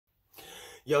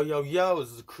Yo, yo, yo, this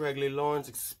is the Craigley Lawrence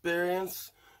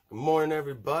Experience. Good morning,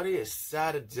 everybody. It's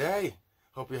Saturday.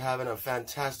 Hope you're having a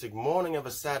fantastic morning of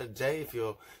a Saturday. If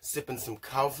you're sipping some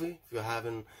coffee, if you're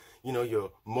having,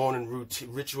 your morning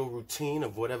ritual routine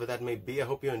of whatever that may be, I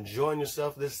hope you're enjoying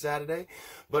yourself this Saturday.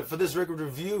 But for this record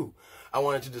review, I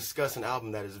wanted to discuss an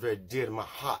album that is very dear to my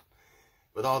heart.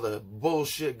 With all the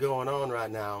bullshit going on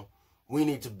right now, we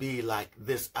need to be like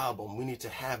this album. We need to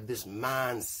have this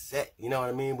mindset. You know what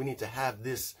I mean? We need to have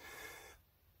this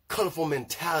colorful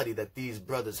mentality that these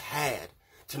brothers had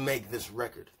to make this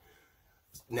record.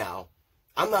 Now,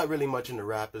 I'm not really much into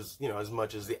rap as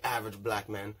much as the average black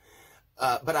man.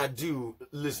 But I do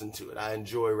listen to it. I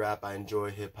enjoy rap. I enjoy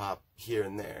hip hop here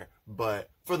and there. But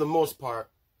for the most part,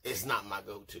 it's not my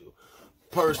go-to.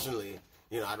 Personally,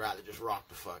 I'd rather just rock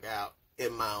the fuck out.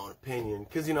 In my own opinion,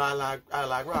 because I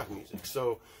like rock music.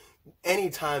 So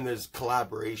anytime there's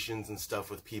collaborations and stuff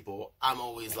with people, I'm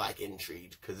always like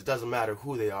intrigued, because it doesn't matter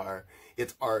who they are,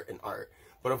 it's art and art.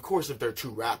 But of course, if they're two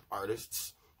rap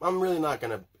artists, I'm not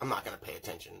gonna pay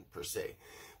attention per se.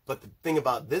 But the thing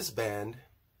about this band,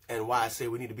 and why I say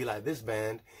we need to be like this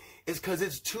band, is because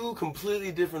it's two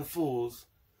completely different fools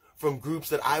from groups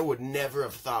that I would never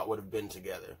have thought would have been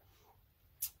together.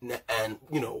 And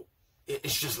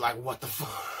it's just like, what the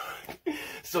fuck?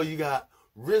 So you got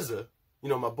RZA,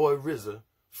 my boy RZA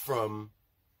from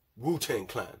Wu-Tang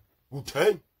Clan.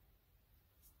 Wu-Tang?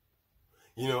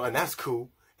 And that's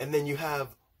cool. And then you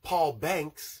have Paul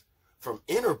Banks from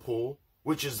Interpol,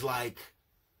 which is like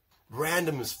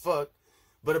random as fuck.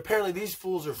 But apparently these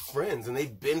fools are friends, and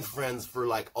they've been friends for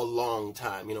like a long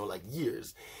time, like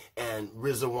years. And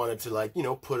RZA wanted to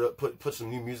put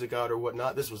some new music out or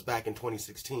whatnot. This was back in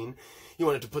 2016. He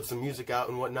wanted to put some music out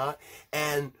and whatnot.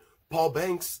 And Paul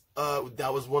Banks,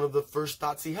 that was one of the first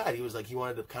thoughts he had. He was like, he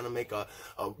wanted to kind of make a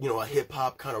hip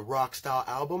hop kind of rock style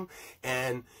album.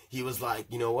 And he was like,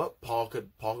 you know what? Paul could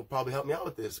probably help me out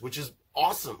with this, which is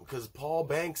awesome, because Paul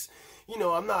Banks,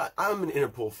 I'm an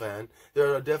Interpol fan.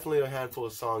 There are definitely a handful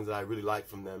of songs that I really like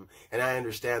from them, and I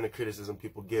understand the criticism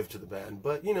people give to the band,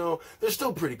 but they're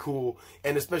still pretty cool.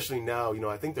 And especially now,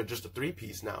 I think they're just a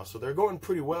three-piece now, so they're going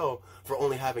pretty well for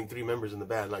only having three members in the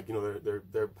band. Like, more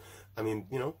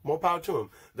power to them.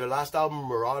 Their last album,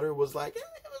 Marauder, was like, it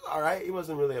was alright. It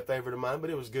wasn't really a favorite of mine, but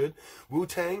it was good.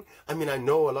 Wu-Tang, I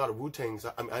know a lot of Wu-Tang.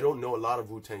 I don't know a lot of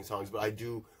Wu-Tang songs, but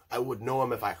I would know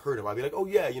them if I heard them. I'd be like, oh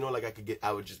yeah,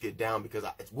 I would just get down because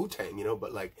it's Wu-Tang,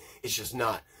 but like, it's just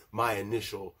not my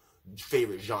initial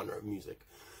favorite genre of music.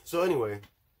 So anyway,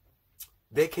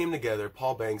 they came together,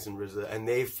 Paul Banks and RZA, and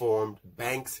they formed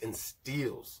Banks and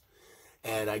Steelz.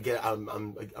 And I'm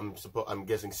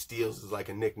guessing Steelz is like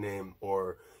a nickname,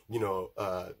 or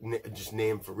just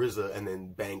name for RZA, and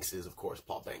then Banks is of course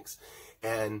Paul Banks.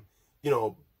 And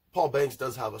Paul Banks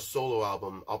does have a solo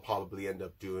album I'll probably end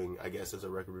up doing, I guess, as a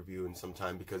record review in some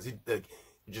time, because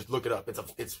just look it up. It's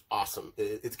awesome.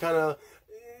 It goes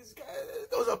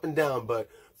up and down, but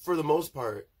for the most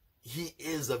part, he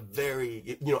is a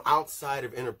very, outside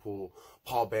of Interpol,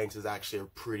 Paul Banks is actually a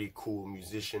pretty cool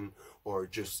musician, or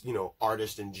just,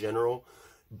 artist in general.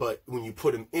 But when you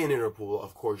put him in Interpol,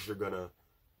 of course, you're going to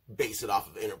base it off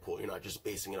of Interpol. You're not just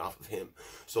basing it off of him.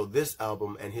 So this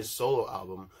album and his solo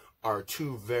album are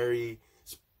two very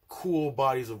cool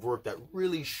bodies of work that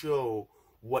really show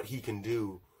what he can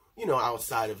do,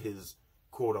 outside of his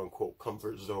quote-unquote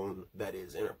comfort zone that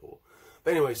is Interpol.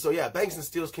 But anyway, so yeah, Banks and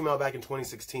Steelz came out back in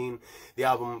 2016. The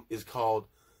album is called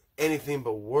Anything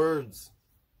But Words,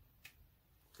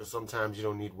 because sometimes you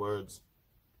don't need words.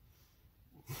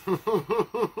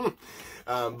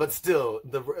 But still,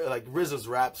 RZA's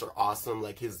raps are awesome.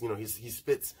 Like, his, he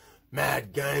spits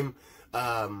mad game.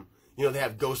 They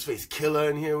have Ghostface Killa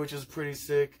in here, which is pretty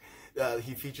sick.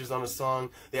 He features on a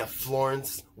song. They have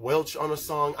Florence, Welch on a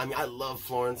song. I love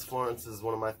Florence. Florence is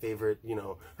one of my favorite,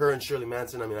 her and Shirley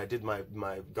Manson. I did my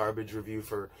garbage review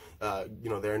for,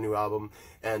 their new album.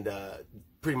 And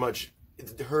pretty much,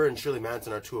 her and Shirley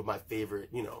Manson are two of my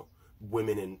favorite,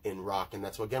 women in rock. And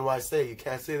that's, again, why I say you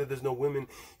can't say that there's no women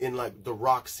in, like, the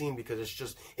rock scene, because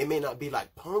it may not be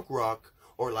like punk rock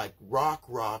or like rock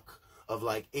of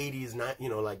like 80s,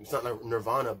 it's not like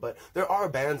Nirvana, but there are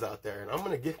bands out there, and I'm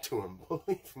gonna get to them,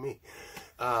 believe me.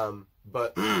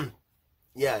 But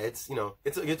yeah, it's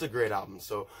a great album.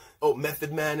 So,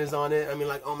 Method Man is on it.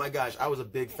 Oh my gosh, I was a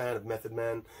big fan of Method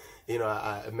Man.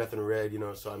 Method and Red.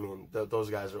 So those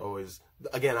guys are always.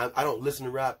 Again, I don't listen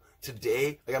to rap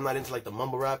today. Like, I'm not into like the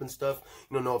mumble rap and stuff.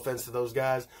 No offense to those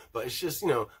guys, but it's just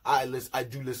I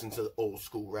do listen to the old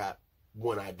school rap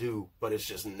when I do, but it's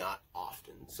just not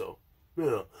often. So.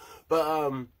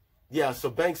 But yeah, so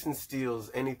Banks and Steelz,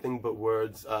 Anything But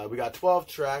Words. We got 12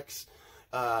 tracks.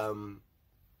 Yeah,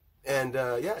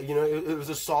 you know, it was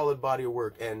a solid body of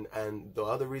work. And the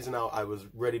other reason I was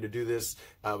ready to do this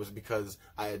was because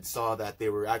I had saw that they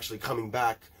were actually coming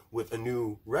back with a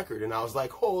new record. And I was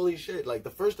like, holy shit, like the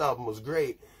first album was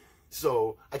great.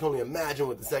 So I can only imagine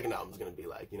what the second album is going to be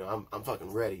like. You know, I'm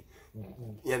fucking ready.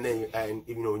 And then, and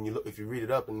you know, when you look, if you read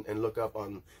it up and look up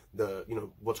on the, you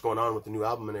know, what's going on with the new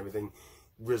album and everything,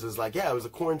 RZA's like, yeah, it was a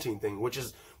quarantine thing, which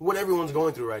is what everyone's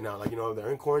going through right now. Like, you know,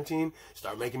 they're in quarantine,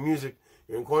 start making music.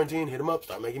 You're in quarantine, hit them up,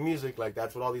 start making music. Like,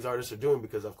 that's what all these artists are doing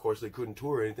because, of course, they couldn't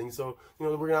tour or anything. So, you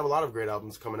know, we're going to have a lot of great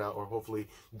albums coming out, or hopefully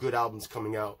good albums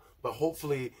coming out. But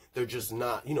hopefully they're just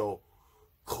not, you know,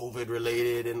 COVID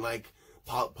related and like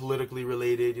politically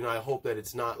related. You know, I hope that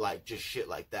it's not like just shit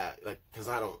like that. Like, because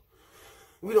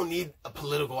we don't need a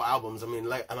political albums. I mean,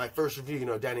 like my first review, you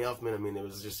know, Danny Elfman, I mean, it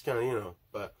was just kind of, you know,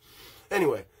 but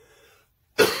anyway,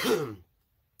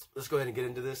 let's go ahead and get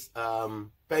into this.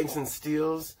 Banks and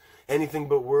Steelz, Anything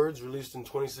But Words, released in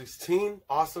 2016.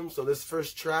 Awesome. So this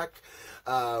first track,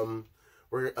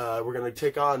 we're gonna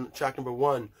take on track number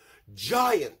 1,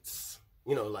 Giants.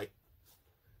 You know, like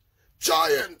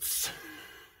Giants.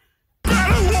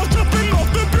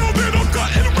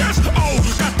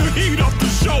 Got the heat up the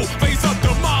show, face up the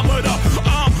thermometer.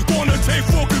 I'm gonna take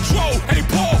full control. Hey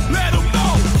Paul, let him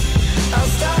know. I'll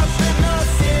stop at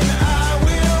nothing. I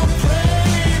will play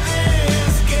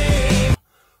this game.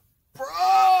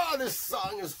 Bro, this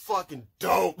song is fucking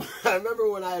dope. I remember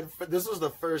when this was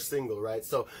the first single, right?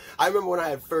 So I remember when I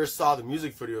had first saw the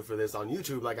music video for this on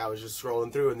YouTube, like I was just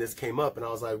scrolling through and this came up and I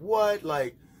was like, what?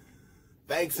 Like,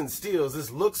 Banks and Steelz,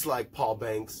 this looks like Paul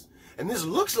Banks. And this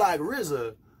looks like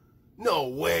RZA. No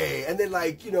way. And then,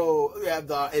 like, you know, we have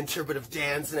the interpretive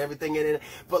dance and everything in it.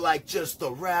 But, like, just the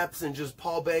raps and just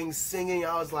Paul Banks singing.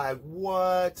 I was like,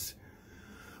 what?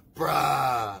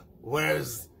 Bruh.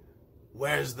 Where's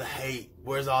the hate?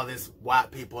 Where's all this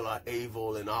white people are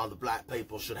evil and all the black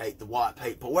people should hate the white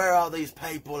people? Where are these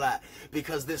people at?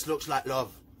 Because this looks like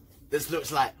love. This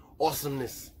looks like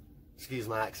awesomeness. Excuse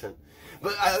my accent.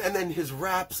 But and then his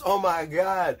raps, oh my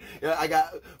God! I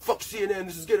got fuck CNN.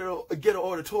 This is ghetto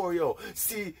auditorio.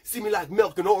 See me like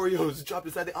milk and Oreos. Drop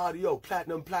inside the audio.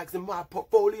 Platinum plaques in my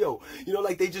portfolio. You know,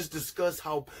 like they just discuss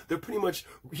how they're pretty much.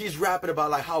 He's rapping about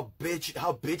like how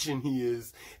bitchin' he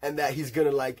is, and that he's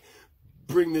gonna like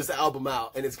bring this album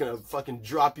out and it's gonna fucking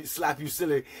slap you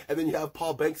silly. And then you have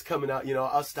Paul Banks coming out, you know,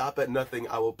 I'll stop at nothing,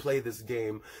 I will play this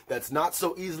game that's not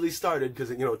so easily started because,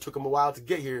 you know, it took them a while to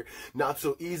get here, not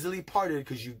so easily parted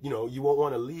because you know, you won't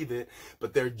want to leave it,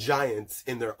 but they're giants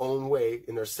in their own way,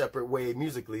 in their separate way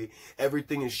musically.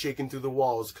 Everything is shaking through the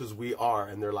walls because we are,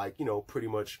 and they're like, you know, pretty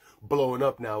much blowing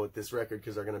up now with this record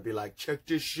because they're gonna be like, check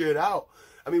this shit out.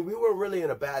 I mean, we were really in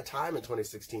a bad time in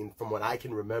 2016 from what I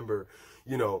can remember,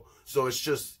 you know, so it's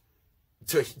just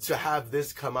to have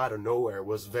this come out of nowhere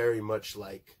was very much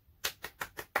like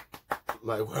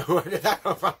where did that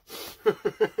come from?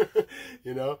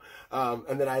 You know,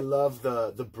 and then I love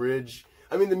the bridge.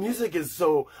 I mean, the music is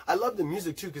so, I love the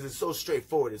music too because it's so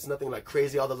straightforward. It's nothing like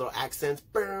crazy, all the little accents.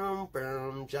 Boom,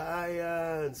 boom,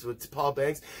 Giants with Paul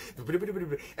Banks.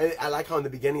 And I like how in the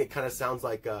beginning it kind of sounds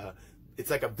like it's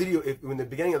like a video. In the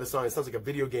beginning of the song, it sounds like a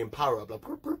video game power up,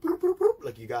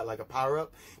 like you got like a power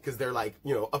up because they're like,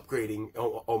 you know, upgrading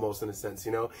almost in a sense,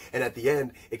 you know. And at the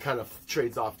end, it kind of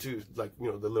trades off too, like,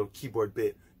 you know, the little keyboard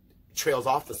bit trails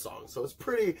off the song. So it's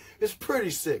pretty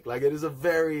sick. Like it was a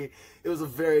very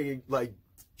like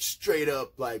straight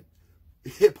up like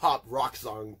hip hop rock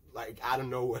song, like out of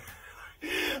nowhere.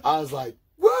 I was like,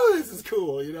 whoa, this is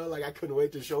cool, you know, like I couldn't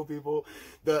wait to show people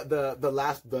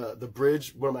the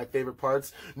bridge, one of my favorite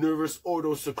parts. Nervous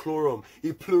ordo seclorum,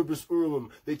 e pluribus urum,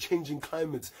 they changing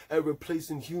climates and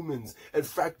replacing humans and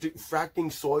fracting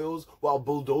soils while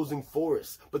bulldozing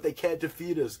forests, but they can't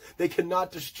defeat us, they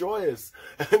cannot destroy us.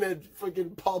 And then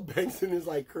fucking Paul Banks in his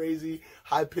like crazy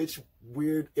high-pitched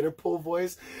weird Interpol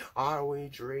voice. Are we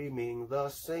dreaming the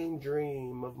same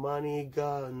dream of money,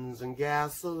 guns, and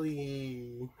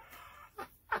gasoline?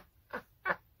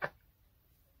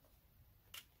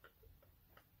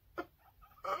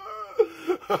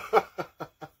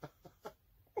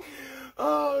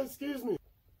 Oh, excuse me.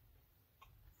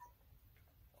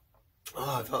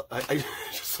 Oh, it's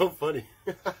just so funny.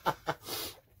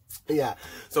 Yeah.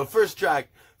 So first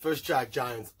track,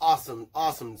 Giants.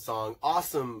 Awesome song.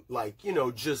 Awesome, like, you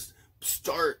know, just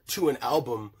start to an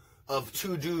album of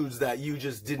two dudes that you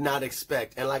just did not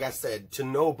expect. And like I said, to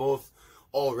know both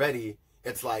already,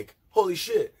 it's like, holy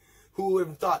shit. Who would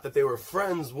have thought that they were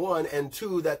friends, one, and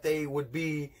two, that they would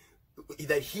be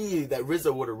that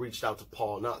RZA would have reached out to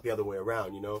Paul, not the other way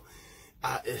around, you know.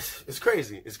 It's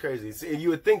crazy. It's crazy. See, you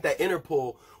would think that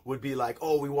Interpol would be like,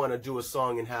 oh, we want to do a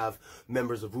song and have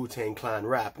members of Wu-Tang Clan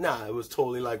rap. Nah, it was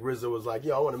totally like RZA was like,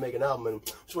 yo, I want to make an album, and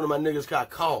which one of my niggas got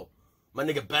called? My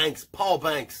nigga Banks, Paul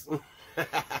Banks.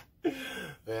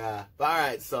 Yeah. All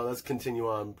right, so let's continue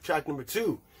on. Track number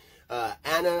 2,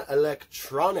 Anna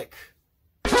Electronic.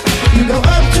 You go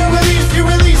up to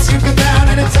release, you go down,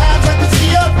 and at times I can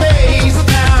see your face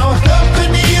now.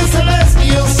 Company is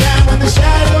celestial sound when the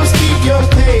shadows keep your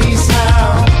pace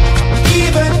now.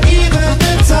 Even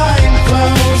the time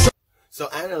flows. So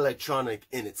Anna Electronic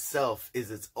in itself is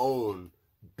its own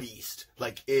beast.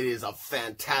 Like, it is a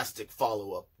fantastic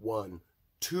follow-up. 1,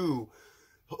 2,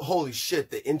 holy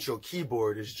shit, the intro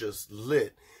keyboard is just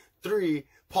lit. 3,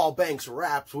 Paul Banks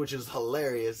raps, which is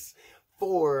hilarious.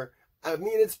 4, I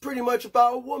mean, it's pretty much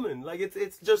about a woman. Like,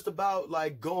 it's just about,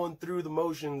 like, going through the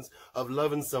motions of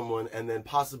loving someone and then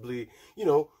possibly, you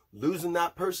know, losing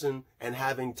that person and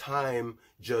having time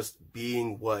just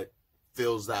being what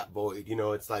fills that void. You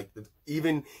know, it's like,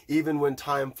 even when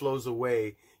time flows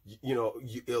away, you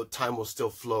know, time will still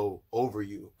flow over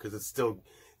you, because it's still,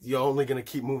 you're only going to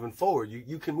keep moving forward.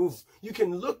 You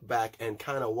can look back and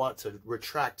kind of want to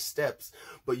retract steps,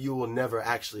 but you will never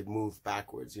actually move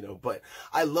backwards, you know. But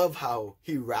I love how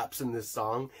he raps in this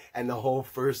song, and the whole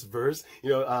first verse,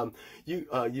 you know,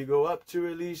 you go up to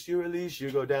release, you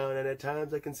go down, and at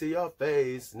times I can see your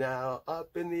face now.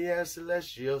 Up in the air,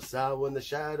 celestial sound when the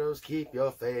shadows keep your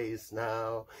face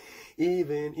now.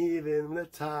 Even the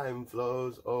time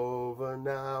flows over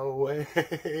now.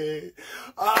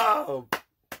 Oh,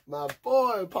 my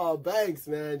boy Paul Banks,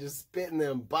 man, just spitting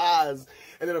them bars.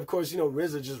 And then, of course, you know,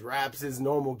 RZA just raps his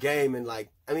normal game, and, like,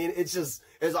 I mean, it's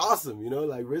awesome, you know,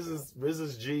 like,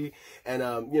 RZA's G. And,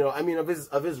 you know, I mean, of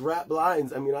his rap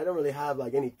lines, I mean, I don't really have,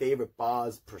 like, any favorite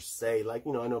bars per se. Like,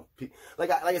 you know, I know, like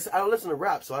I said, I don't listen to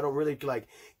rap, so I don't really, like,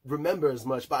 remember as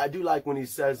much. But I do like when he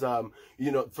says,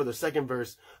 you know, for the second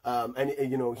verse, and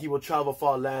you know, he will travel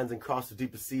far lands and cross the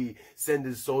deepest sea, send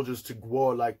his soldiers to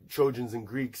war like Trojans and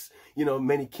Greeks. You know,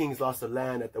 many kings lost the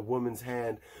land at the woman's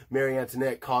hand. Marie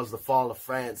Antoinette caused the fall of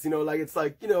France. You know, like, it's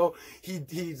like, you know,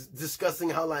 he's discussing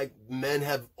how, like, men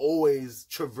have always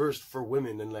traversed for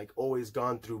women and, like, always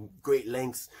gone through great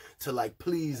lengths to, like,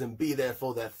 please and be there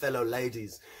for their fellow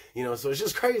ladies. You know, so it's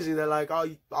just crazy that, like,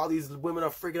 all these women are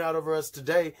freaking out over us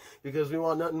today because we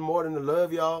want nothing more than to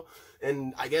love y'all.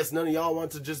 And I guess none of y'all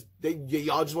want to just,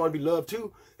 y'all just want to be loved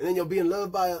too. And then you're being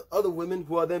loved by other women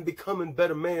who are then becoming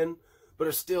better men, but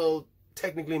are still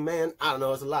technically man. I don't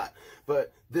know, it's a lot.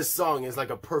 But this song is like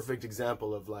a perfect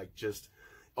example of, like, just,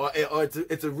 or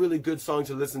it's a really good song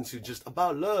to listen to just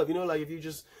about love. You know, like, if you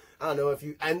just, I don't know, if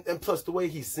you, and plus the way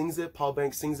he sings it, Paul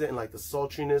Banks sings it, and, like, the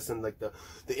sultriness and, like, the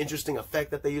interesting effect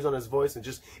that they use on his voice, and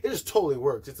just, it just totally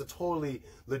works. It's a totally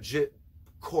legit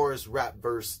chorus rap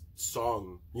verse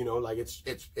song, you know, like,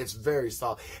 it's very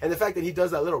solid. And the fact that he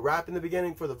does that little rap in the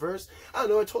beginning for the verse, I don't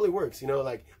know, it totally works, you know,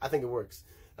 like, I think it works.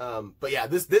 But yeah,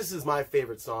 this is my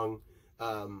favorite song.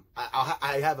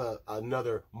 I have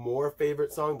another more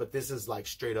favorite song, but this is, like,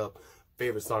 straight up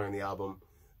favorite song on the album.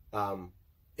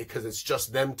 Because it's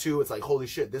just them two. It's like, holy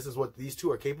shit, this is what these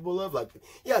two are capable of. Like,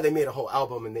 yeah, they made a whole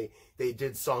album and they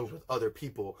did songs with other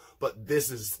people, but this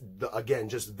is again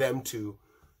just them two,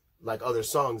 like other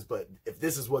songs. But if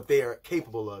this is what they are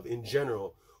capable of in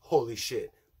general, holy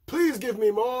shit, please give me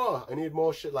more. I need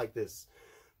more shit like this.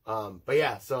 But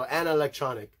yeah, so Anna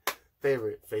Electronic,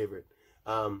 favorite.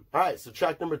 All right, so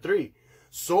track number 3,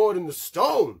 Sword in the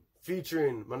Stone,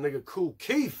 featuring my nigga Kool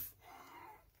Keith.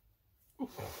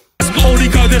 Only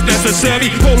cause it's necessary.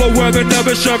 Polo weather,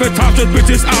 never shoving. Tops with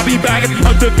bitches, I'll be bagging.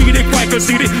 Undefeated, quite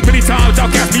conceited. Many times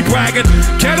I'll catch me bragging.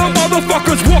 Ghetto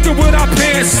motherfuckers walking with our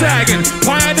pants sagging.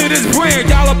 Pioneer this brand,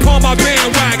 y'all upon my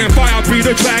bandwagon. Fire be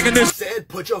the dragon. This said,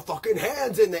 put your fucking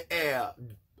hands in the air.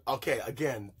 Okay,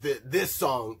 again, this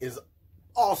song is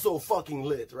also fucking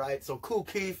lit, right? So Kool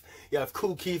Keith, you have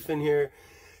Kool Keith in here.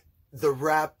 The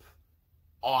rap,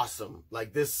 awesome.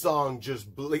 Like, this song just,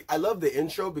 I love the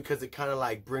intro because it kind of,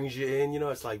 like, brings you in, you know.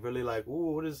 It's like really like,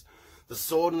 ooh, what is the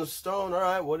sword and the stone? All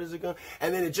right, what is it going?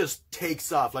 And then it just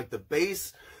takes off. Like, the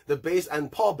bass,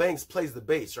 and Paul Banks plays the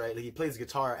bass, right? Like, he plays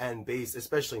guitar and bass,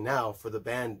 especially now for the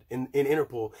band in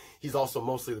Interpol. He's also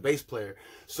mostly the bass player,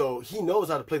 so he knows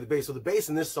how to play the bass. So the bass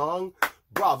in this song,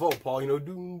 bravo, Paul. You know,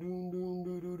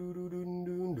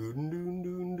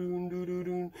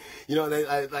 you know,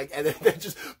 they like, and then they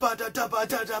just,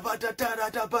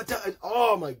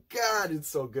 oh my god, it's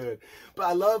so good. But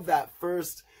I love that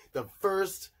the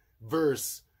first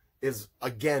verse is,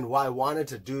 again, why I wanted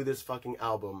to do this fucking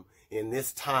album, in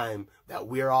this time that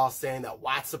we're all saying that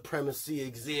white supremacy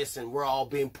exists and we're all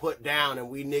being put down and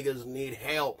we niggas need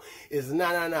help is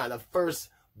nah. The first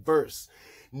verse.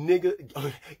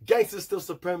 Nigga, gangsta still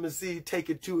supremacy, take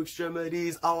it to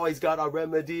extremities, always got our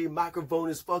remedy, microphone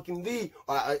is fucking thee.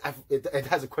 It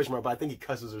has a question mark, but I think he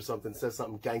cusses or something, says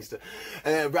something gangsta.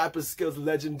 And rapper skills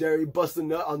legendary, busting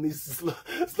nut on these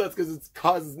sluts cause it's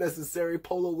causes necessary,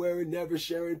 polo wearing, never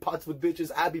sharing, pots with bitches,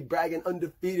 I be bragging,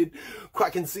 undefeated,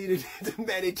 quite conceited,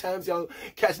 many times y'all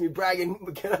catch me bragging,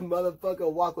 can a motherfucker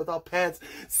walk without pants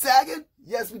sagging?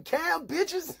 Yes we can,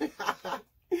 bitches.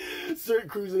 Cert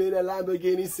cruising in a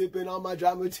Lamborghini, sipping on my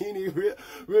dry martini. Real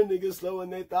niggas slow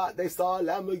and they thought they saw a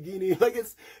Lamborghini. Like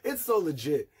it's so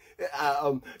legit.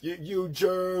 You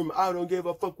germ, I don't give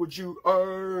a fuck what you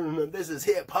earn. This is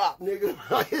hip hop, nigga.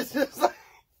 It's just like,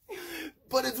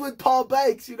 but it's with Paul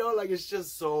Banks, you know, like it's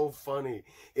just so funny.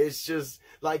 It's just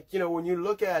like, you know, when you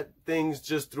look at things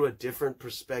just through a different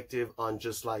perspective on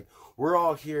just like, we're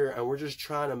all here and we're just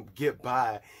trying to get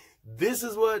by. This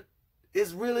is what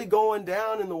is really going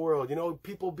down in the world. You know,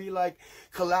 people be like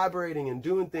collaborating and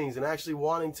doing things and actually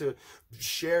wanting to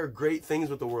share great things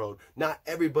with the world. Not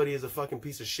everybody is a fucking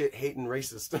piece of shit, hating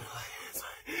racist.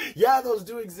 Yeah, those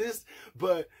do exist,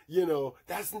 but you know,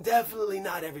 that's definitely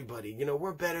not everybody. You know,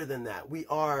 we're better than that. We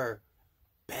are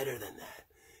better than that.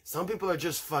 Some people are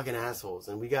just fucking assholes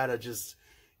and we gotta just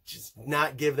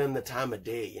not give them the time of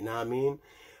day, you know what I mean?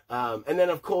 And then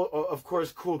of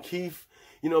course, Kool Keith.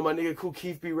 You know, my nigga Kool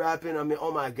Keith be rapping. I mean,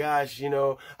 oh my gosh, you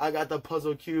know, I got the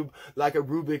puzzle cube like a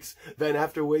Rubik's. Then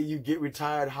after way you get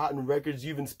retired, hot and records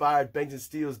you've inspired. Banks and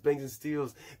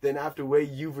Steelz. Then after way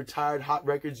you've retired, hot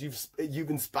records you've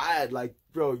inspired. Like,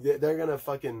 bro, they're gonna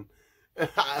fucking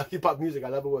hip hop music. I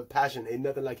love it with passion. Ain't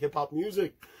nothing like hip hop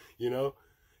music. You know,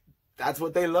 that's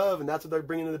what they love and that's what they're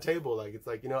bringing to the table. Like, it's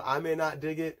like, you know, I may not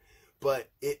dig it, but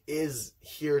it is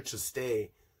here to stay.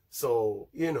 So,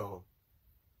 you know.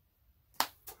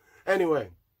 Anyway,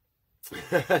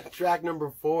 track number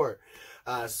 4,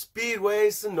 Speedway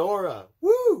Sonora.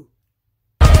 Woo!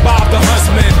 Bob the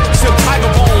Huntsman, sip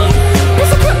tiger bone.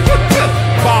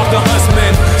 Bob the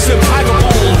Huntsman, sip tiger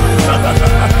bone.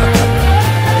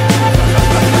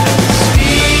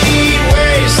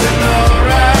 Speedway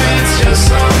Sonora, it's just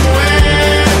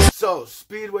somewhere. So,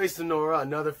 Speedway Sonora,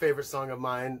 another favorite song of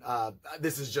mine.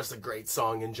 This is just a great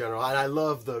song in general. And I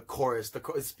love the chorus.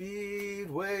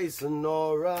 Speedway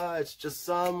Sonora, it's just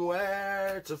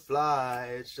somewhere to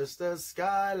fly. It's just a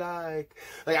sky like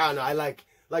I don't know. I like,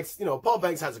 you know, Paul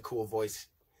Banks has a cool voice.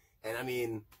 And I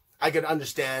mean, I could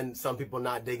understand some people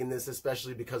not digging this,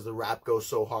 especially because the rap goes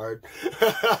so hard.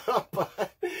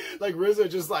 But like RZA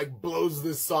just like blows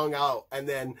this song out. And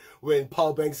then when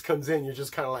Paul Banks comes in, you're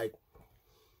just kind of like,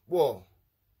 whoa,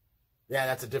 yeah,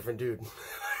 that's a different dude.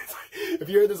 If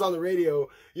you heard this on the radio,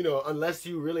 you know, unless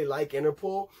you really like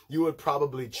Interpol, you would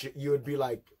probably, you would be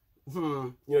like,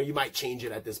 you know, you might change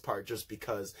it at this part just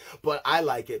because. But I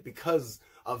like it because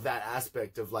of that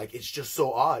aspect of like, it's just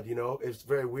so odd, you know, it's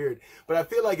very weird. But I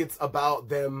feel like it's about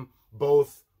them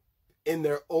both in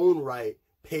their own right,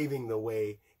 paving the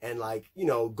way and like, you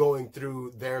know, going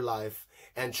through their life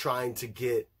and trying to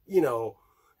get, you know,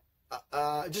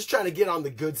 just trying to get on the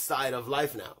good side of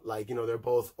life now. Like, you know, they're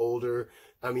both older.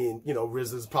 I mean, you know,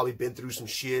 RZA's probably been through some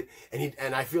shit,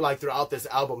 and I feel like throughout this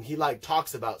album, he like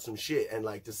talks about some shit and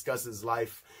like discusses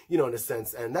life, you know, in a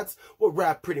sense. And that's what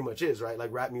rap pretty much is, right?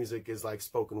 Like rap music is like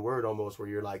spoken word almost, where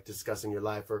you're like discussing your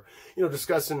life or, you know,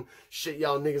 discussing shit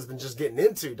y'all niggas been just getting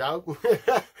into, dog.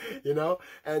 You know,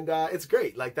 and it's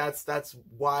great. Like that's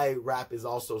why rap is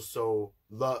also so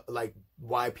like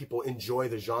why people enjoy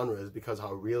the genre is because of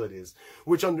how real it is,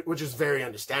 which is very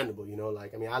understandable, you know.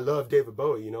 Like, I mean, I love David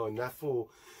Bowie, you know, and that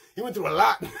fool, he went through a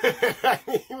lot.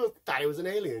 Thought he was an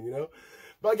alien, you know.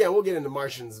 But again, we'll get into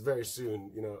Martians very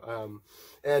soon, you know.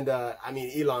 I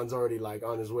mean, Elon's already like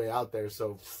on his way out there,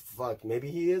 so fuck, maybe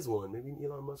he is one. Maybe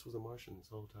Elon Musk was a Martian this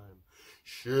whole time.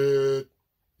 Shit,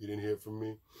 you didn't hear it from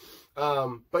me.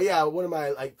 But yeah, one of my,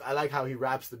 like, I like how he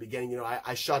raps the beginning, you know,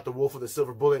 I shot the wolf with a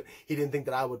silver bullet. He didn't think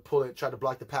that I would pull it, tried to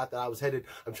block the path that I was headed.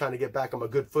 I'm trying to get back on my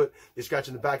good foot. They're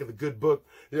scratching the back of the good book.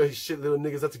 You know, shit, little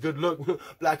niggas, that's a good look.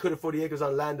 Black hooded, 40 acres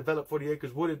on land, developed 40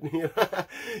 acres wooded.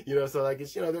 You know, so like,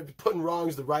 it's, you know, they're putting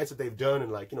wrongs, the rights that they've done,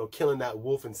 and like, you know, killing that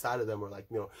wolf inside of them, or like,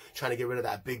 you know, trying to get rid of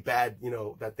that big bad, you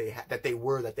know, that they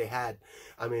had.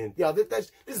 I mean, yeah,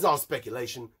 this is all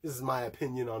speculation. This is my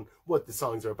opinion on what the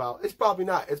songs are about. It's probably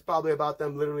not. It's probably about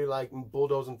them literally like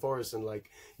bulldozing forests and like,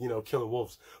 you know, killing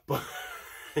wolves. But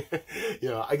you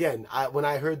know, again, when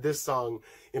I heard this song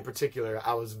in particular,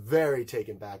 I was very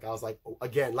taken back. I was like,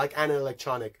 again, like Anna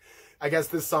Electronic, I guess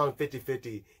this song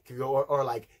 50-50 could go, or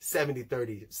like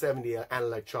 70-30, 70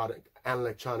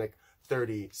 electronic,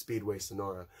 30 Speedway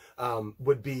Sonora,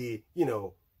 would be, you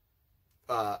know,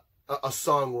 a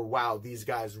song where, wow, these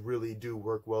guys really do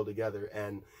work well together.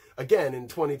 And again, in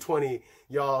 2020,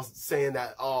 y'all saying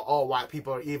that all white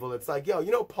people are evil. It's like, yo,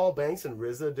 you know, Paul Banks and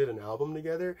RZA did an album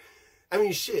together. I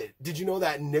mean, shit. Did you know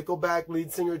that Nickelback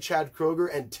lead singer Chad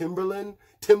Kroeger and Timbaland,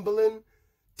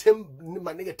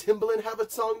 my nigga Timbaland have a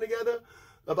song together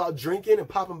about drinking and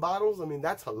popping bottles? I mean,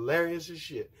 that's hilarious as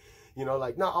shit. You know,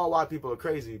 like, not all white people are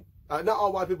crazy. Not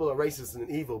all white people are racist and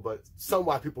evil, but some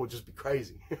white people would just be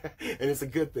crazy. And it's a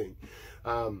good thing.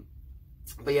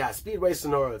 But yeah, Speedway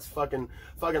Sonora, it's fucking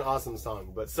awesome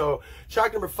song. But so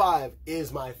track number 5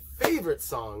 is my favorite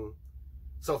song.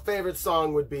 So favorite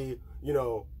song would be, you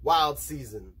know, Wild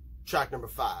Season, track number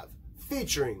 5,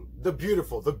 featuring the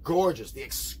beautiful, the gorgeous, the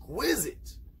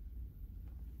exquisite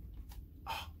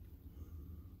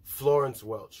Florence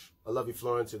Welch. I love you,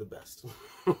 Florence. You're the best.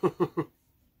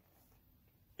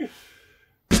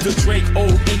 The Drake,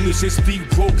 old English, his speak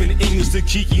broken English. The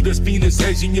Kiki, the Venus,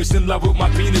 said genius in love with my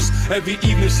penis. Every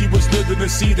evening she was living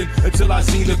and seething until I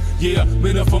seen her. Yeah,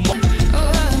 been up for my.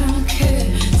 Oh, I don't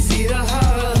care. See the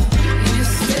horror in your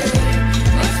stare.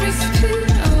 Watch me spin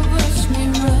or watch me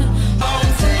run. Oh,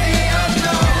 to the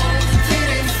unknown,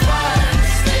 feeling fire,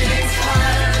 staying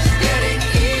tired, getting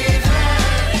even.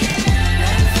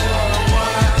 And for a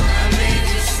while, I made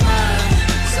you smile.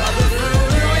 Saw the blue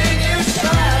in your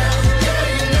style.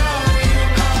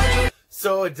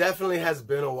 So it definitely has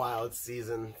been a wild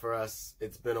season for us.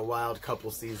 It's been a wild couple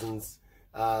seasons.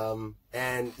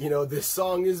 And, you know, this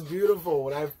song is beautiful.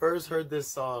 When I first heard this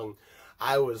song,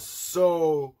 I was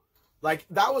so, like,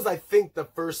 that was, I think, the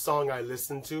first song I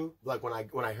listened to. Like, when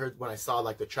I saw,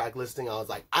 like, the track listing, I was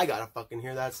like, I gotta fucking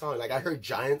hear that song. Like, I heard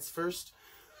Giants first.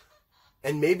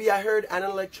 And maybe I heard An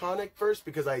Electronic first,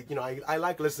 because I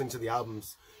like listening to the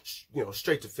albums, you know,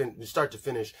 start to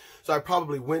finish. So I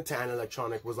probably went to An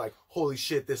Electronic, was like, holy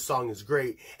shit, this song is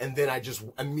great. And then I just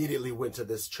immediately went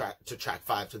to track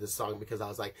 5 to this song, because I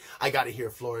was like, I gotta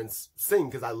hear Florence sing,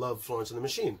 because I love Florence and the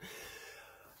Machine.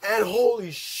 And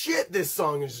holy shit, this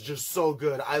song is just so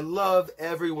good. I love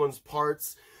everyone's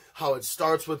parts. How it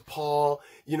starts with Paul,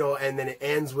 you know, and then it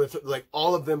ends with, like,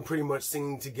 all of them pretty much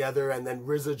singing together, and then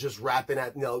RZA just rapping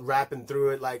through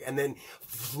it, like, and then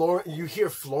you hear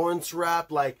Florence rap,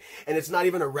 like, and it's not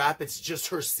even a rap, it's just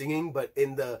her singing, but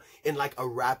in like a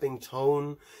rapping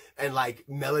tone and like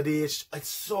melody. It's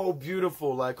so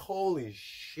beautiful, like, holy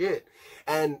shit.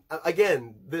 And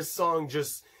again, this song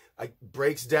just like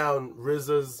breaks down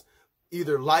RZA's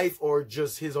either life or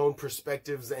just his own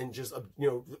perspectives, and just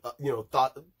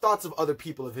thoughts of other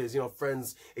people of his, you know,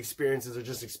 friends' experiences, or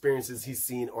just experiences he's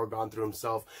seen or gone through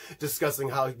himself, discussing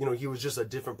how, you know, he was just a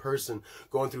different person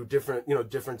going through different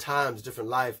times, different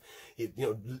life,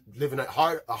 living a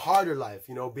harder life,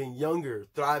 you know, being younger,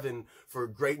 thriving for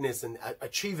greatness and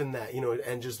achieving that, you know,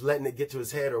 and just letting it get to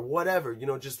his head or whatever, you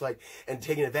know, just like, and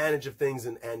taking advantage of things,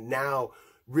 and now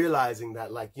realizing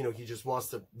that, like, you know, he just wants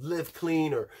to live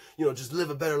clean, or, you know, just live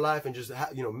a better life, and just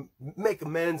make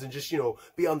amends, and just, you know,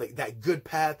 be on that good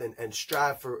path, and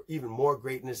strive for even more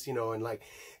greatness, you know. And like,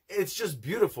 it's just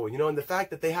beautiful, you know. And the fact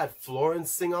that they had Florence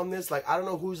sing on this, like, I don't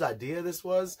know whose idea this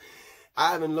was,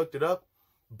 I haven't looked it up,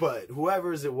 but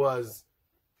whoever's it was,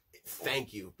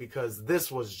 thank you, because this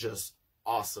was just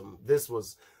awesome. This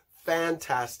was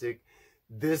fantastic.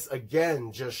 This,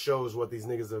 again, just shows what these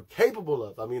niggas are capable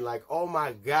of. I mean, like, oh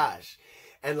my gosh.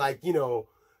 And like, you know,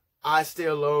 I stay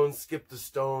alone, skip the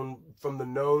stone, from the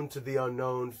known to the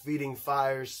unknown, feeding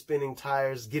fires, spinning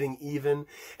tires, getting even.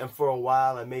 And for a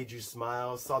while, I made you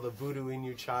smile, saw the voodoo in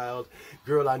you, child.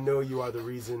 Girl, I know you are the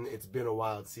reason. It's been a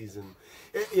wild season.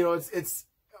 You know, it's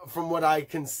from what I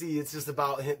can see, it's just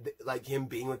about him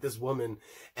being with this woman,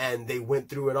 and they went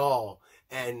through it all.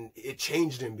 And it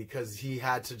changed him, because he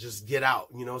had to just get out.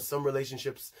 You know, some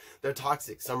relationships, they're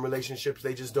toxic. Some relationships,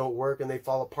 they just don't work and they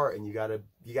fall apart. And you gotta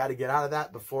get out of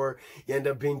that before you end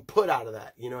up being put out of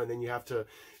that, you know. And then you have to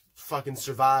fucking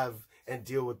survive and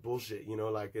deal with bullshit, you know.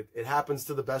 Like, it happens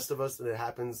to the best of us, and it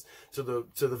happens to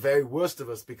the very worst of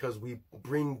us, because we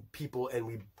bring people and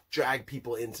we drag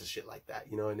people into shit like that,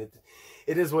 you know. And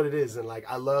it is what it is. And like,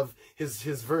 I love his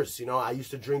verse, you know. I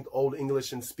used to drink Old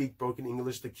English and speak broken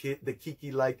English. The Kiki,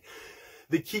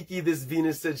 this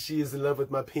Venus said she is in love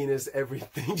with my penis.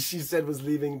 Everything she said was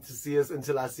leaving to see us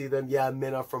until I see them. Yeah,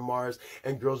 men are from Mars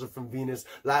and girls are from Venus.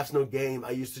 Life's no game.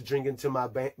 I used to drink until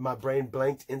my brain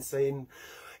blanked. Insane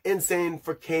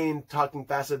for Kane, talking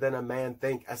faster than a man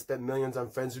think. I spent millions on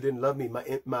friends who didn't love me.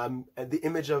 The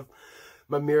image of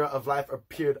my mirror of life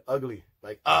appeared ugly.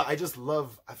 Like, I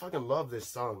fucking love this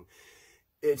song.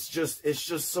 It's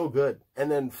just so good. And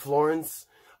then Florence,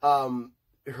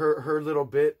 her little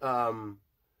bit, oh,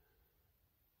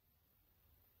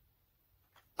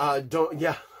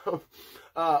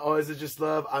 is it just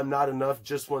love? I'm not enough.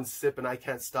 Just one sip and I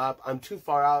can't stop. I'm too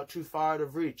far out, too far out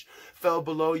of reach. Fell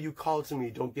below, you called to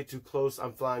me. Don't get too close.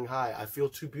 I'm flying high. I feel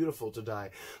too beautiful to die.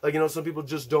 Like, you know, some people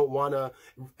just don't want to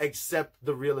accept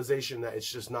the realization that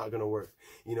it's just not going to work,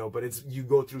 you know, but you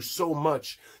go through so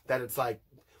much that it's like,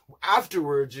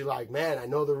 afterwards you're like, man, I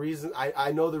know the reason.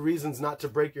 I know the reasons not to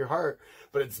break your heart,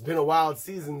 but it's been a wild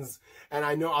seasons, and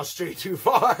I know I'll stray too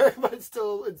far, but it's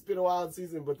been a wild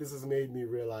season. But this has made me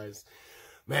realize,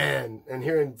 man, and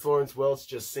hearing Florence Welch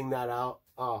just sing that out,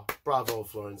 oh, bravo,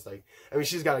 Florence. Like, I mean,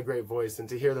 she's got a great voice, and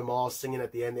to hear them all singing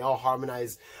at the end, they all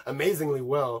harmonize amazingly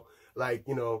well. Like,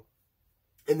 you know,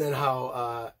 and then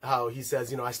how he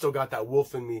says, you know, I still got that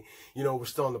wolf in me. You know, we're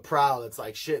still on the prowl. It's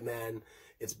like, shit, man.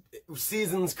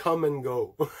 Seasons come and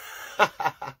go.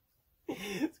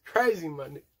 It's crazy,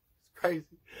 man. It's crazy.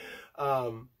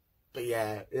 But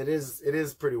yeah, it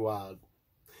is pretty wild.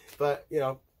 But, you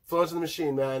know, Florence and the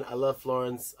Machine, man. I love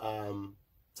Florence. So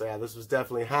yeah, this was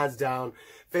definitely hands down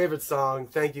favorite song.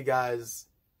 Thank you guys.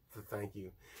 Thank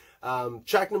you.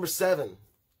 Track number 7,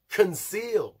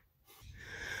 Conceal.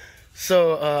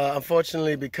 So,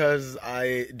 unfortunately, because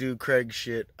I do Craig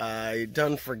shit, I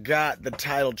done forgot the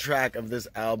title track of this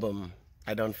album.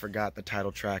 I done forgot the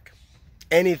title track.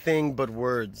 Anything But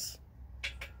Words.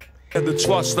 And the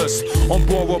trustless on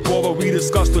Bora Bora, we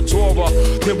discuss the Torah.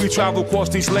 Then we travel across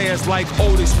these lands like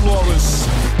old explorers.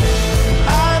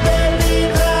 I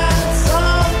believe that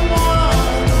someone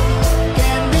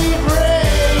can be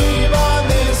brave on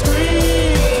this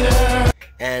green earth.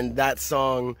 And that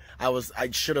song I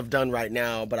should have done right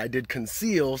now, but I did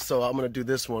Conceal, so I'm gonna do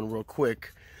this one real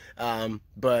quick.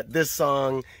 But this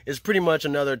song is pretty much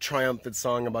another triumphant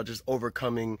song about just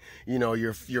overcoming, you know,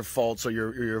 your faults or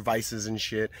your vices and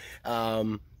shit.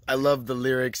 I love the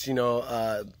lyrics, you know,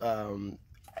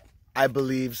 I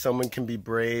believe someone can be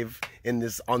brave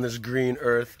on this green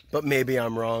earth, but maybe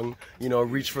I'm wrong. You know,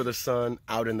 reach for the sun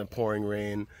out in the pouring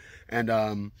rain. And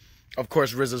of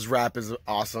course, RZA's rap is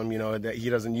awesome. You know, that he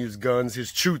doesn't use guns.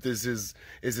 His truth is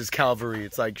his Calvary.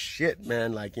 It's like, shit,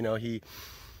 man. Like, you know,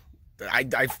 I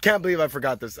can't believe I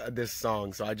forgot this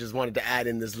song, so I just wanted to add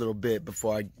in this little bit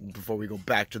before we go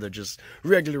back to the just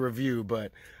regular review.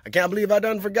 But I can't believe I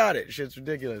done forgot it. Shit's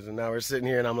ridiculous. And now we're sitting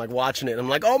here and I'm like watching it and I'm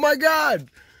like, oh my god,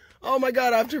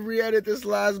 I have to re-edit this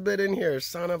last bit in here.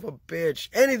 Son of a bitch.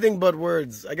 Anything but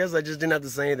words. I guess I just didn't have to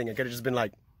say anything. I could have just been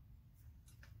like,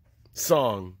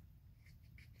 song.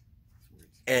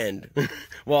 End.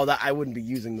 Well, I wouldn't be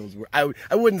using those words.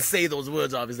 I wouldn't say those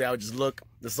words, obviously. I would just look,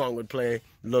 the song would play,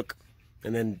 look,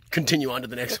 and then continue on to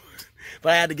the next one.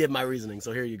 But I had to give my reasoning,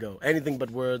 so here you go. Anything But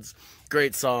Words,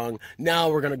 great song. Now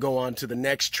we're going to go on to the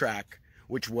next track,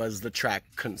 which was the track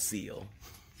Conceal.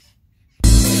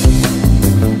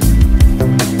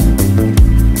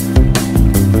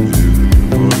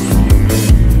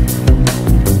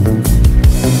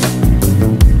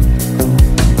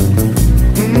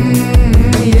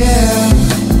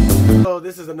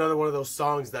 This is another one of those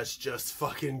songs that's just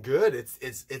fucking good.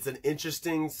 It's an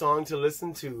interesting song to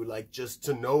listen to, like, just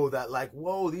to know that, like,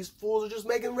 whoa, these fools are just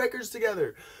making records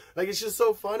together. Like, it's just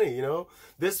so funny, you know?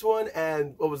 This one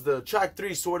and what was the track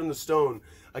 3, Sword in the Stone.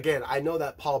 Again, I know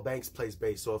that Paul Banks plays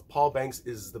bass, so if Paul Banks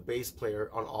is the bass player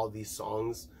on all these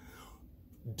songs,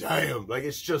 damn, like,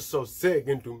 it's just so sick.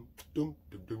 And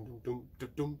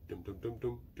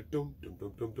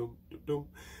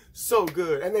so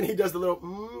good. And then he does the little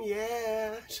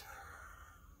yeah.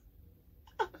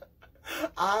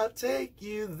 I'll take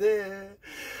you there.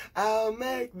 I'll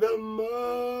make the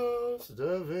most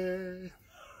of it.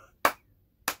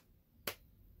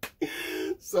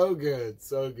 So good,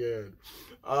 so good.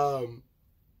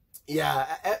 Yeah,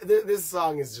 this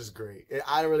song is just great.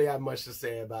 I don't really have much to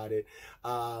say about it.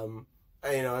 You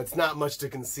know, it's not much to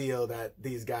conceal that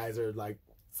these guys are like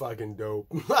fucking dope.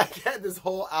 Like, this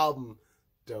whole album,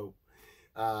 dope.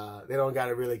 They don't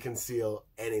gotta really conceal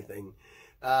anything.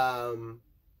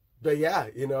 But yeah,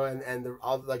 you know, and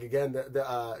like, again,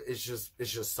 it's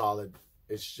just solid.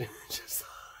 It's just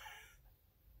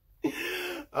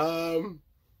solid.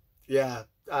 Yeah.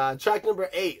 Track number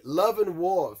 8, Love and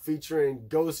War, featuring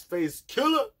Ghostface,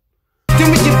 Killa. Then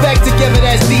we get back together,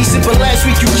 that's decent. But last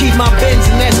week you keep my Benz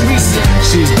and that's recent.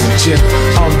 She's bitching,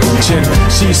 I'm bitching.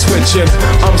 She's switching,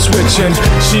 I'm switching.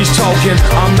 She's talking,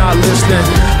 I'm not listening.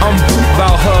 I'm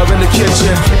about her in the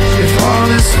kitchen. If all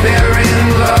is fair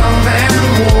in love and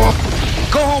war,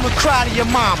 Go home and cry to your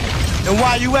mama. And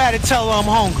while you at it, tell her I'm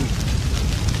hungry.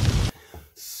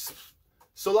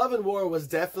 So Love and War was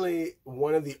definitely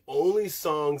one of the only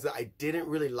songs that I didn't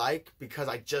really like because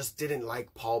I just didn't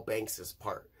like Paul Banks's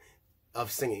part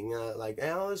of singing. Like,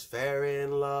 all is fair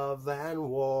in love and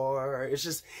war. It's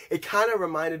just, it kind of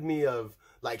reminded me of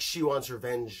like She Wants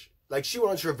Revenge. Like She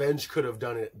Wants Revenge could have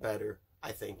done it better,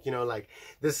 I think. You know, like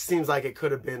this seems like it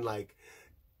could have been like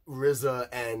RZA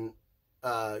and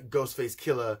Ghostface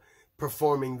Killah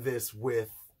performing this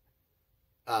with,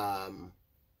 you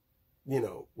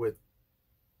know, with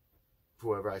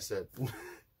whoever I said.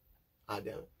 Ah,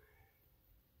 damn it.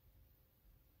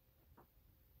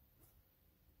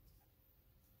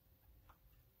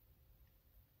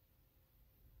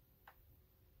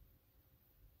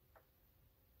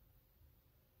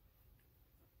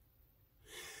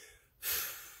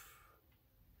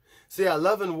 So yeah,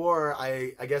 Love and War,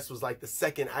 I guess was like the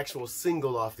second actual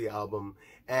single off the album.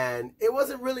 And it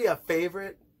wasn't really a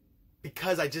favorite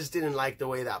because I just didn't like the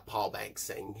way that Paul Banks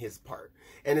sang his part.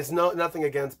 And it's nothing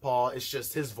against Paul, it's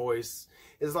just his voice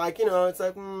is like, you know, it's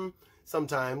like,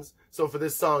 sometimes. So for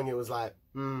this song, it was like,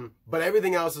 But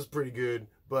everything else is pretty good.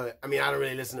 But, I mean, I don't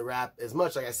really listen to rap as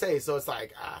much, like I say, so it's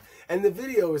like, And the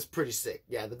video is pretty sick.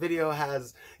 Yeah, the video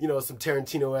has, you know, some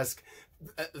Tarantino-esque,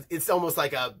 it's almost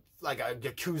like a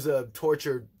Yakuza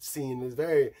torture scene. It's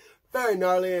very, very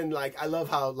gnarly, and like I love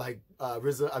how like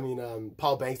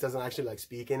Paul Banks doesn't actually like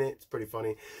speak in it. It's pretty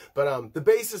funny, but the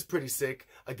bass is pretty sick.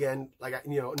 Again, like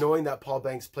you know, knowing that Paul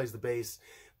Banks plays the bass,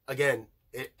 again,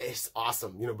 it's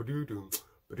awesome. You know, ba-doo-doom,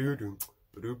 ba-doo-doom,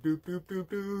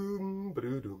 ba-doo-doom,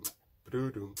 ba-doo-doom,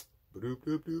 ba-doo-doom,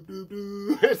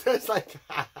 ba-doo-doom. It's like.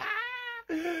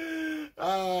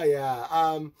 Oh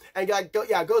yeah, and yeah,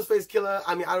 Ghostface Killah.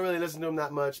 I mean, I don't really listen to him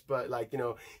that much, but like you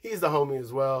know, he's the homie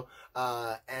as well.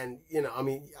 And you know, I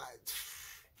mean,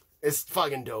 it's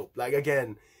fucking dope. Like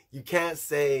again, you can't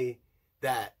say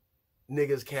that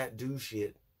niggas can't do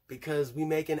shit because we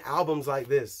making albums like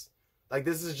this. Like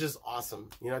this is just awesome.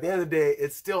 You know, at the end of the day,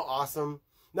 it's still awesome.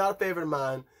 Not a favorite of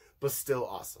mine, but still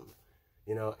awesome.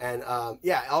 You know, and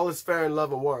yeah, all is fair in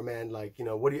love and war, man. Like, you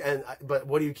know, but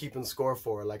what do you keep in score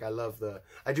for? Like, I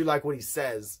do like what he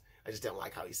says. I just don't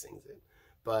like how he sings it.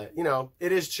 But, you know,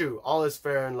 it is true. All is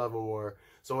fair in love and war.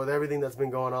 So with everything that's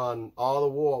been going on, all the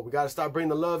war, we got to start bringing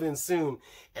the love in soon.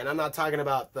 And I'm not talking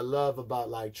about the love about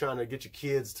like trying to get your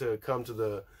kids to come to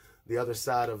the other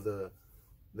side of the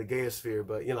gayosphere,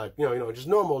 but you know, just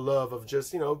normal love of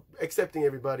just, you know, accepting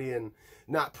everybody and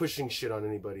not pushing shit on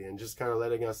anybody and just kind of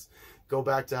letting us go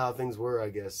back to how things were, I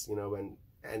guess, you know, and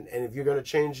if you're going to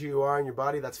change who you are in your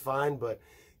body, that's fine, but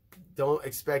don't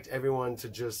expect everyone to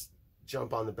just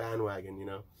jump on the bandwagon, you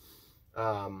know.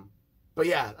 But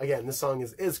yeah, again, this song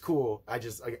is cool. I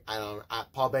don't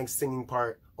Paul Banks' singing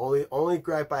part, only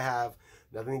gripe I have.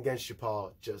 Nothing against you,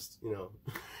 Paul. Just, you know,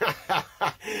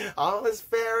 all is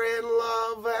fair in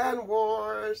love and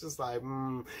war. It's just like,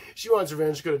 She Wants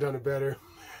Revenge could have done it better.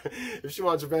 If She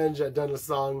Wants Revenge had done a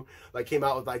song, like came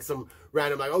out with like some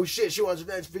random, like, oh shit, She Wants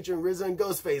Revenge featuring RZA and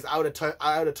Ghostface, I would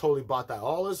have totally bought that.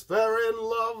 All is fair in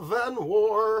love and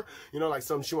war. You know, like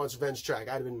some She Wants Revenge track.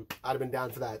 I'd have been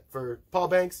down for that. For Paul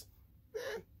Banks,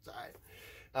 it's alright.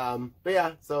 But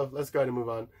yeah, so let's go ahead and move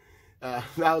on.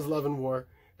 That was Love and War.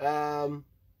 Sorry,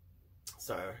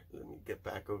 let me get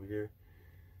back over here.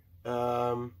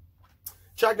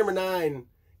 Track number 9,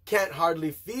 Can't Hardly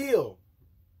Feel.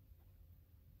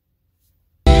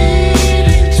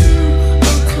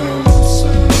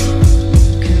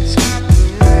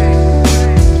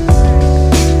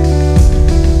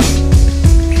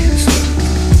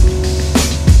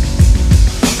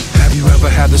 Have you ever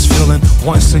had this feeling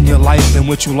once in your life in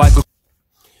which you like a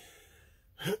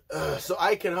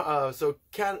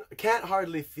Can't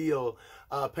Hardly Feel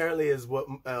apparently is what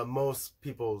most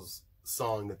people's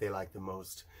song that they like the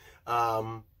most,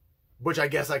 which I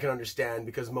guess I can understand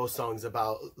because most songs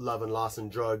about love and loss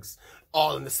and drugs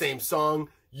all in the same song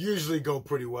usually go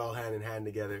pretty well hand in hand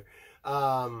together.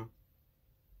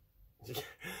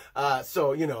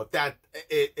 So you know that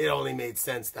it only made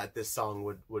sense that this song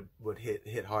would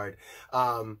hit hard.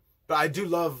 But I do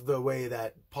love the way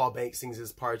that Paul Banks sings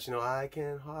his parts, you know, I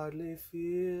can hardly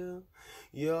feel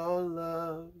your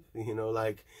love, you know,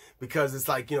 like, because it's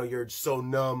like, you know, you're so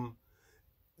numb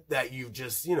that you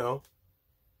just, you know,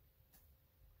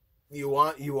 you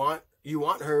want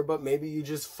her, but maybe you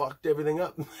just fucked everything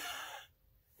up,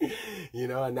 you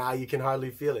know, and now you can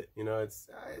hardly feel it, you know, it's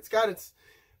got its,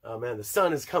 oh man, the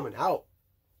sun is coming out,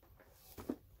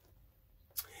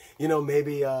 you know,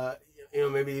 maybe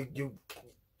you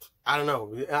I don't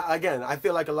know. Again, I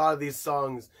feel like a lot of these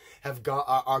songs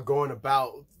are going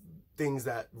about things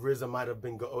that RZA might have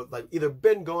been either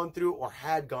been going through or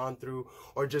had gone through,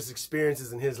 or just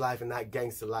experiences in his life and that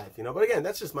gangster life, you know. But again,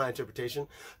 that's just my interpretation,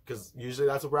 because usually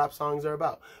that's what rap songs are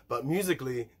about. But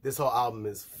musically, this whole album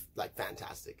is like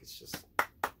fantastic. It's just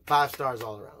 5 stars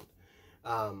all around.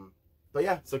 But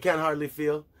yeah, so Can't Hardly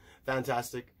Feel,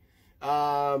 fantastic.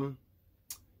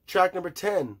 Track number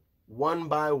 10, One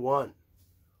by One.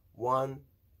 One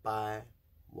by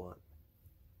One.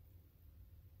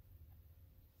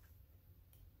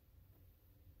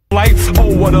 Life,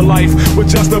 oh what a life. With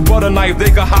just a butter knife, they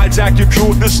can hijack your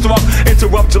crew, destruct,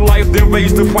 interrupt your life, then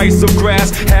raise the price of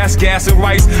grass, hash, gas, and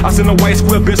rice. I send a white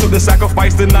square bitch to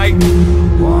sacrifice the night.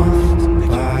 One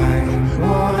by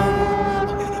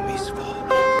one. Enemies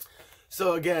fall.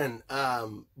 So again,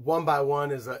 One by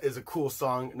One is a cool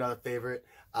song, another favorite.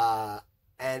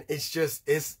 And it's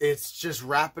just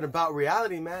rapping about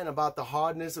reality, man, about the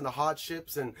hardness and the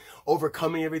hardships and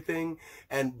overcoming everything,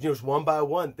 and just one by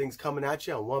one, things coming at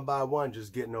you, and one by one,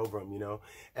 just getting over them, you know.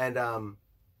 And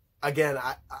again,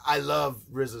 I love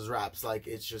RZA's raps. Like,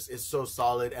 it's so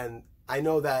solid, and I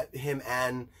know that him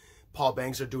and Paul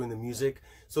Banks are doing the music.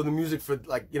 So the music for,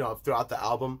 like, you know, throughout the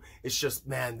album, it's just,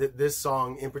 man, this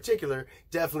song in particular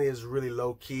definitely is really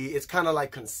low key. It's kind of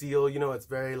like Conceal, you know. It's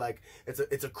very like,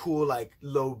 it's a cool, like,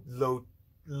 low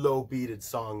beated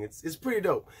song. It's pretty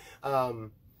dope.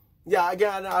 Yeah,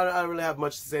 again, I don't really have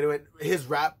much to say to it.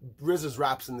 RZA's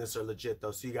raps in this are legit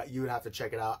though, so you would have to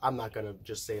check it out. I'm not gonna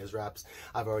just say his raps.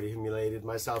 I've already humiliated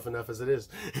myself enough as it is.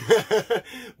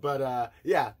 But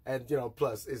yeah, and you know,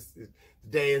 plus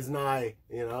day is nigh,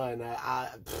 you know, and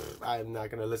I'm not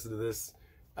gonna listen to this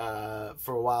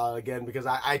for a while again, because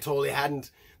I totally hadn't,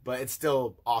 but it's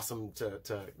still awesome to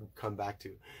come back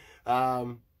to.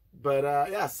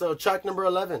 Yeah, so track number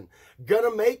 11,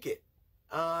 Gonna Make It.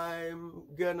 I'm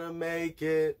gonna make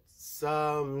it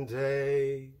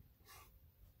someday.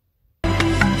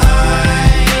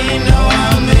 I know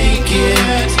I'll make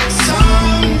it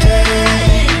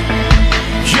someday.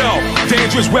 Yo,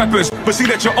 dangerous weapons, but see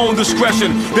that your own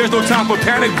discretion. There's no time for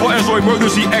panic buttons or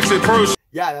emergency exit purse.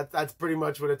 Yeah, that's pretty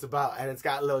much what it's about, and it's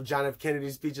got little John F. Kennedy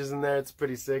speeches in there. It's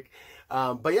pretty sick.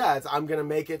 But yeah, I'm gonna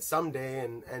make it someday,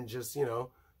 and just, you know,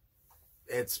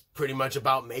 it's pretty much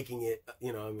about making it.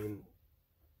 You know, I mean,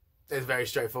 it's very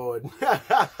straightforward.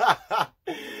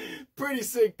 Pretty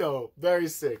sick though, very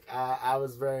sick. I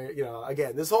was very, you know,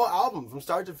 again, this whole album from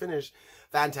start to finish,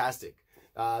 fantastic.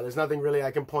 There's nothing really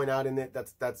I can point out in it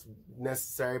that's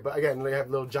necessary. But again, they have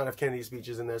little John F. Kennedy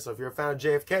speeches in there. So if you're a fan of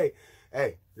JFK,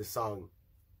 hey, this song's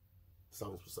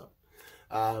what's up.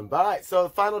 But all right, so the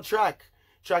final track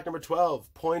number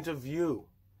 12, Point of View.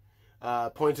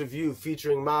 Point of View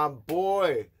featuring my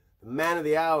boy, the man of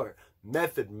the hour,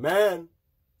 Method Man,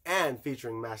 and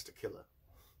featuring Masta Killa.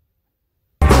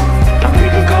 We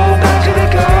could go back to the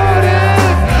garden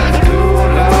and do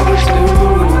what lovers do.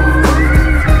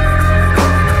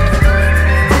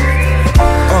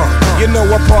 You know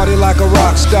I party like a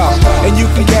rock star, and you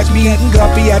can catch me eating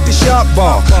guppy at the shop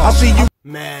bar. I'll see you.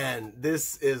 Man,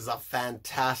 this is a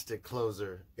fantastic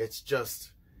closer. It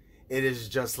is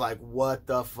just like, what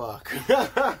the fuck?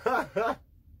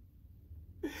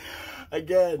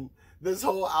 Again, this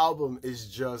whole album is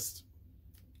just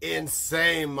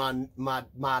insane. My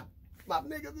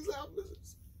nigga, this album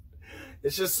is,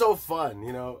 it's just so fun,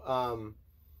 you know.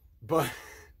 But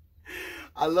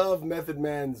I love Method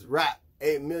Man's rap.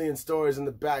 8 million stories in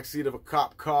the backseat of a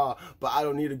cop car, but I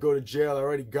don't need to go to jail, I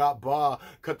already got bar.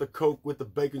 Cut the coke with the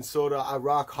baking soda, I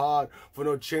rock hard. For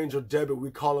no change or debit,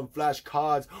 we call them flash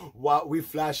cards. While we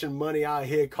flashing money out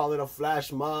here, call it a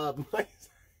flash mob.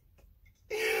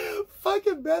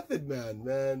 Fucking Method Man,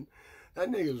 man. That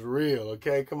nigga's real,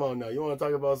 okay? Come on now. You want to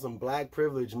talk about some black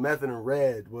privilege? Method and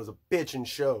Red was a bitchin'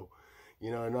 show. You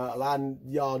know, and a lot of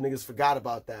y'all niggas forgot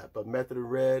about that. But Method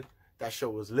and Red, that show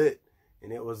was lit.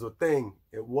 And it was a thing.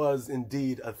 It was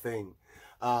indeed a thing.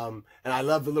 And I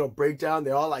love the little breakdown.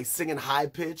 They're all like singing high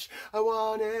pitch. I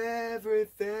want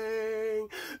everything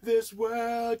this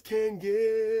world can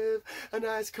give. A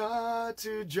nice car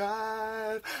to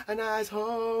drive. A nice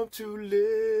home to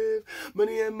live.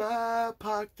 Money in my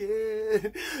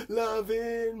pocket. Love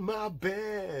in my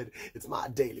bed. It's my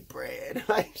daily bread.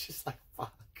 Like, it's just like,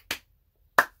 fuck.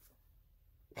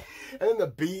 And then the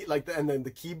beat, like, and then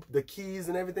the keys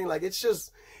and everything, like, it's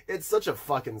such a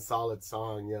fucking solid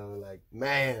song, yo. Like,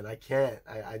 man, I can't.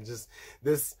 I just,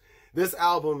 this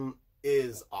album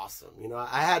is awesome. You know,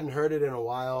 I hadn't heard it in a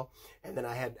while, and then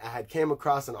I had came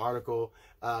across an article,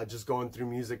 just going through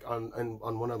music on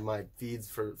one of my feeds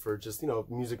for just, you know,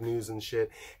 music news and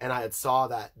shit, and I had saw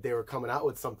that they were coming out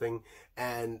with something,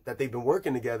 and that they've been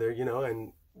working together, you know,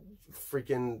 and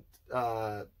freaking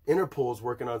Interpol's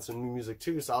working on some new music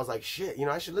too. So I was like, shit, you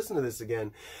know, I should listen to this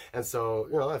again. And so,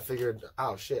 you know, I figured,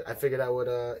 oh shit, I figured I would,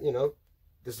 you know,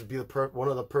 this would be one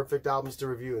of the perfect albums to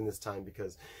review in this time,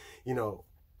 because, you know,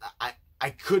 I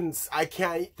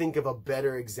can't think of a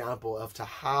better example of to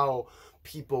how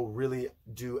people really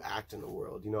do act in the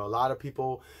world. You know, a lot of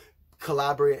people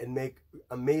collaborate and make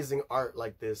amazing art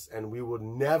like this, and we will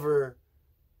never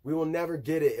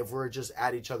get it if we're just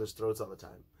at each other's throats all the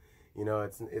time. You know,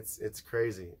 it's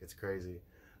crazy. It's crazy.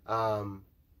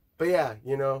 But yeah,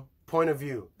 you know, point of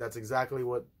view. That's exactly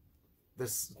what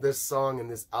this song and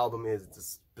this album is. It's a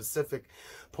specific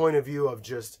point of view of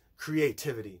just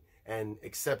creativity and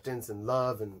acceptance and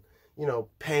love and, you know,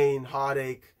 pain,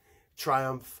 heartache,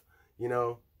 triumph. You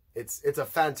know, it's a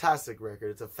fantastic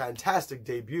record. It's a fantastic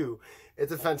debut.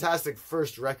 It's a fantastic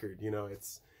first record. You know,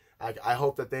 I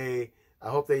hope they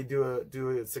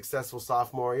do a successful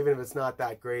sophomore, even if it's not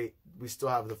that great. We still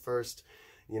have the first,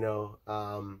 you know.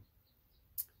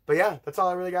 But yeah, that's all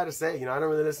I really got to say. You know, I don't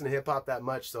really listen to hip hop that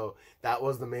much, so that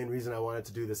was the main reason I wanted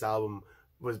to do this album,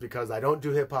 was because I don't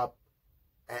do hip hop.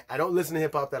 I don't listen to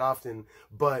hip hop that often,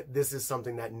 but this is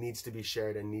something that needs to be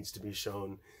shared and needs to be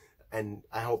shown. And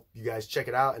I hope you guys check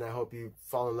it out, and I hope you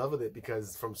fall in love with it,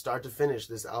 because from start to finish,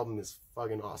 this album is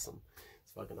fucking awesome.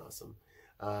 It's fucking awesome.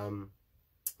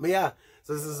 But yeah,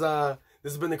 so this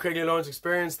has been the Craig Lawrence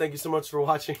Experience. Thank you so much for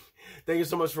watching. Thank you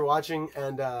so much for watching.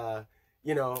 And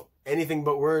you know, Anything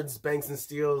But Words, Banks and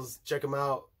Steelz, check them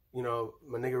out. You know,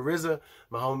 my nigga RZA,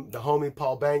 the homie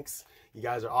Paul Banks. You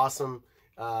guys are awesome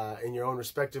in your own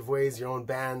respective ways, your own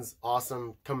bands,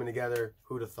 awesome, coming together.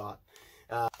 Who'd have thought?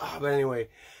 But anyway,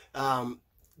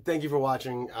 thank you for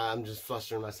watching. I'm just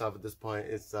flustering myself at this point.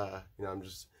 It's you know, I'm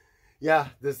just, yeah,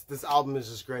 this album is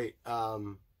just great.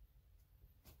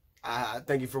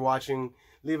 Thank you for watching.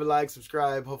 Leave a like,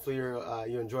 subscribe. Hopefully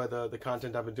you enjoy the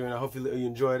content I've been doing. Hopefully you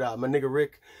enjoyed my nigga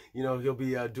Rick. You know, he'll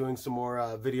be doing some more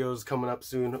videos coming up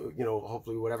soon. You know,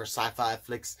 hopefully whatever sci-fi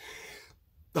flicks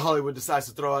the Hollywood decides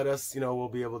to throw at us, you know, we'll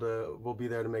be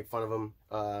there to make fun of them,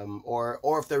 or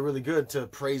if they're really good, to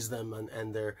praise them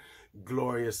and their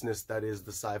gloriousness that is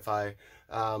the sci-fi.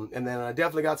 And then I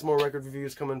definitely got some more record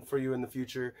reviews coming for you in the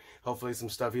future. Hopefully some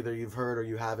stuff either you've heard or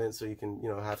you haven't, so you can, you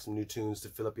know, have some new tunes to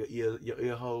fill up your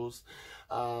ear holes.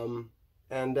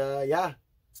 Yeah,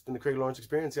 it's been the Craig Lawrence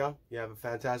Experience, y'all. You have a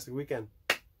fantastic weekend.